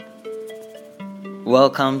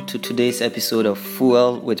Welcome to today's episode of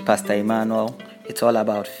Fuel with Pastor Emmanuel. It's all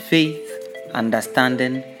about faith,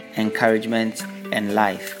 understanding, encouragement, and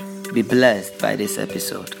life. Be blessed by this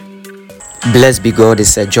episode. Blessed be God.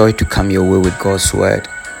 It's a joy to come your way with God's word.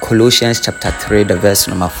 Colossians chapter 3, the verse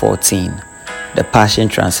number 14. The Passion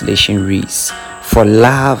Translation reads, "For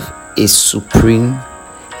love is supreme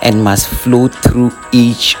and must flow through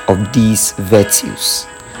each of these virtues.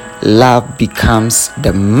 Love becomes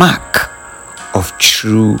the mark of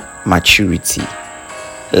true maturity."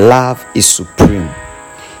 Love is supreme.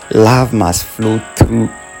 Love must flow through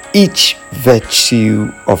each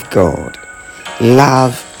virtue of God.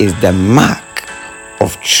 Love is the mark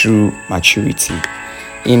of true maturity.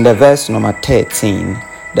 In the verse number 13,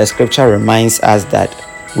 the scripture reminds us that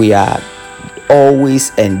we are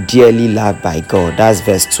always and dearly loved by God. That's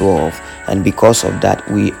verse 12. And because of that,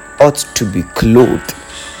 we ought to be clothed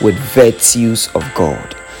with virtues of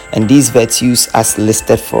God. And these virtues, as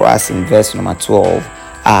listed for us in verse number 12,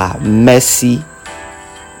 are mercy,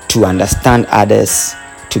 to understand others,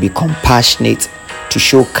 to be compassionate, to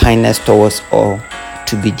show kindness towards all,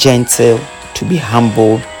 to be gentle, to be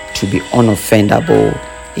humble, to be unoffendable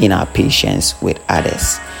in our patience with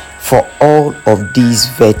others. For all of these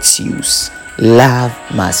virtues, love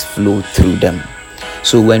must flow through them.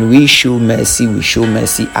 So when we show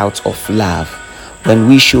mercy out of love. When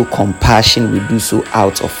we show compassion, we do so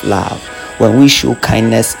out of love. When we show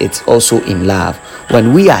kindness, it's also in love.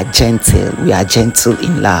 When we are gentle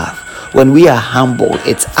in love. When we are humble,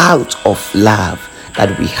 it's out of love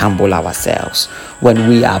that we humble ourselves. When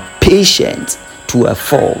we are patient to a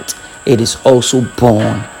fault, it is also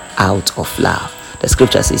born out of love. The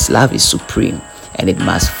scripture says love is supreme and it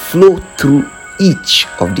must flow through each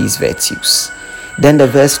of these virtues. Then the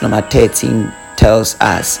verse number 13 tells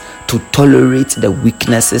us to tolerate the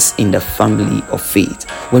weaknesses in the family of faith.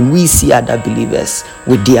 When we see other believers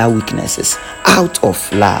with their weaknesses, out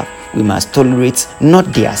of love, we must tolerate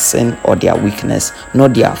not their sin or their weakness,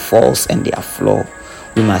 not their faults and their flaw.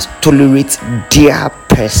 We must tolerate their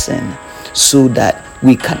person so that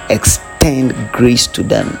we can extend grace to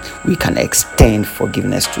them. We can extend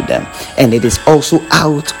forgiveness to them. And it is also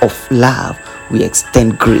out of love we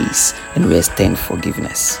extend grace and we extend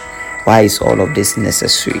forgiveness. Why is all of this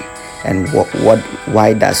necessary? And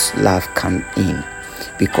why does love come in?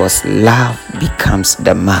 Because love becomes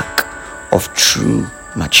the mark of true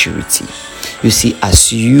maturity. You see,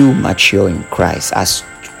 as you mature in Christ, as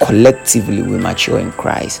collectively we mature in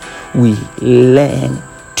Christ, we learn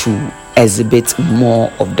to exhibit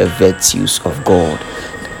more of the virtues of God.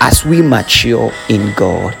 As we mature in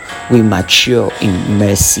God, we mature in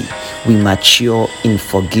mercy, we mature in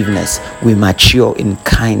forgiveness, we mature in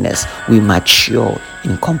kindness, we mature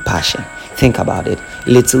in compassion. Think about it.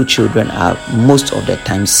 Little children are most of the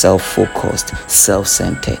time self-focused,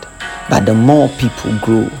 self-centered. But the more people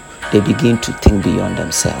grow, they begin to think beyond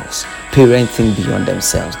themselves. Parents think beyond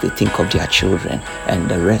themselves. They think of their children and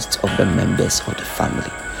the rest of the members of the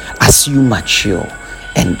family. As you mature,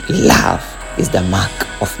 and love is the mark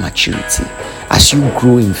of maturity. As you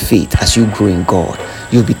grow in faith, as you grow in God,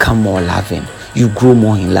 you become more loving. You grow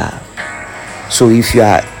more in love. So if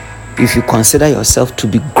you consider yourself to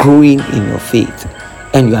be growing in your faith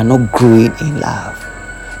and you are not growing in love,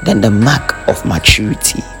 then the mark of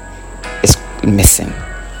maturity is missing.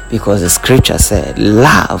 Because the scripture said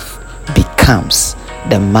love becomes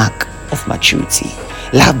the mark of maturity.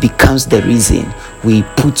 Love becomes the reason we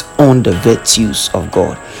put on the virtues of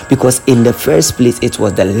God. Because in the first place, it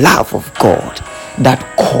was the love of God that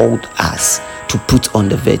called us to put on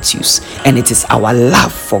the virtues. And it is our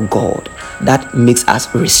love for God that makes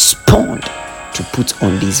us respond to put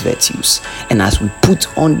on these virtues. And as we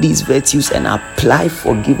put on these virtues and apply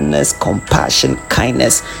forgiveness, compassion,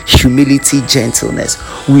 kindness, humility, gentleness,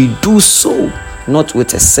 we do so not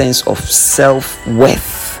with a sense of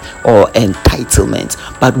self-worth or entitlement,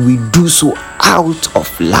 but we do so out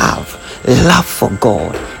of love for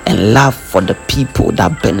God and love for the people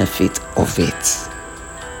that benefit of it.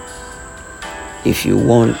 If you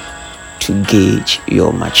want to gauge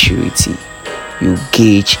your maturity, you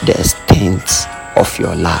gauge the extent of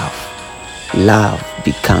your love. Love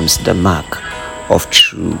becomes the mark of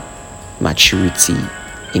true maturity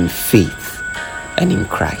in faith and in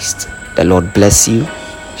Christ. The Lord bless you.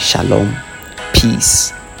 Shalom,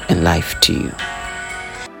 peace, and life to you.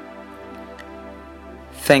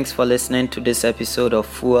 Thanks for listening to this episode of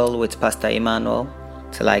Fuel with Pastor Emmanuel.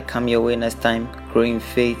 Till I come your way next time, grow in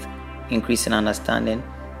faith, increase in understanding,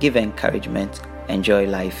 give encouragement, enjoy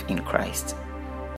life in Christ.